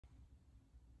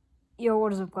Yo,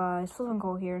 what is up guys,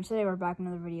 FlippinCole here, and today we're back in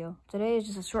another video. Today is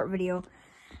just a short video.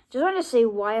 Just wanted to say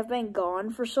why I've been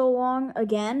gone for so long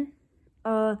again.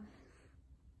 This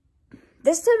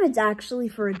time it's actually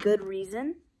for a good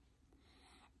reason.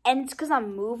 And it's because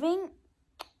I'm moving,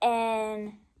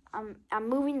 and I'm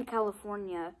moving to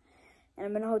California, and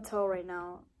I'm in a hotel right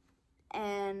now.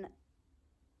 And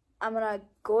I'm gonna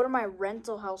go to my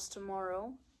rental house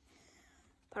tomorrow.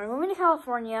 But I'm moving to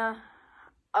California.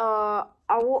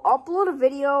 I will upload a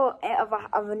video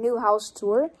of a new house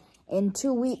tour in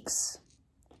 2 weeks.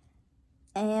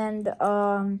 And,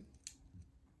 that's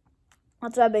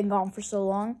why I've been gone for so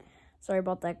long. Sorry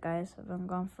about that, guys. I've been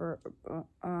gone for,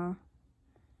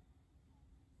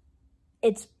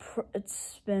 it's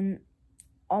been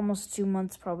almost 2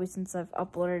 months probably since I've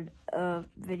uploaded a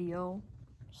video.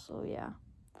 So, yeah.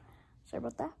 Sorry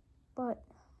about that. But,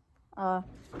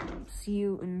 see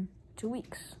you in 2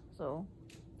 weeks. So,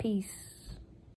 peace.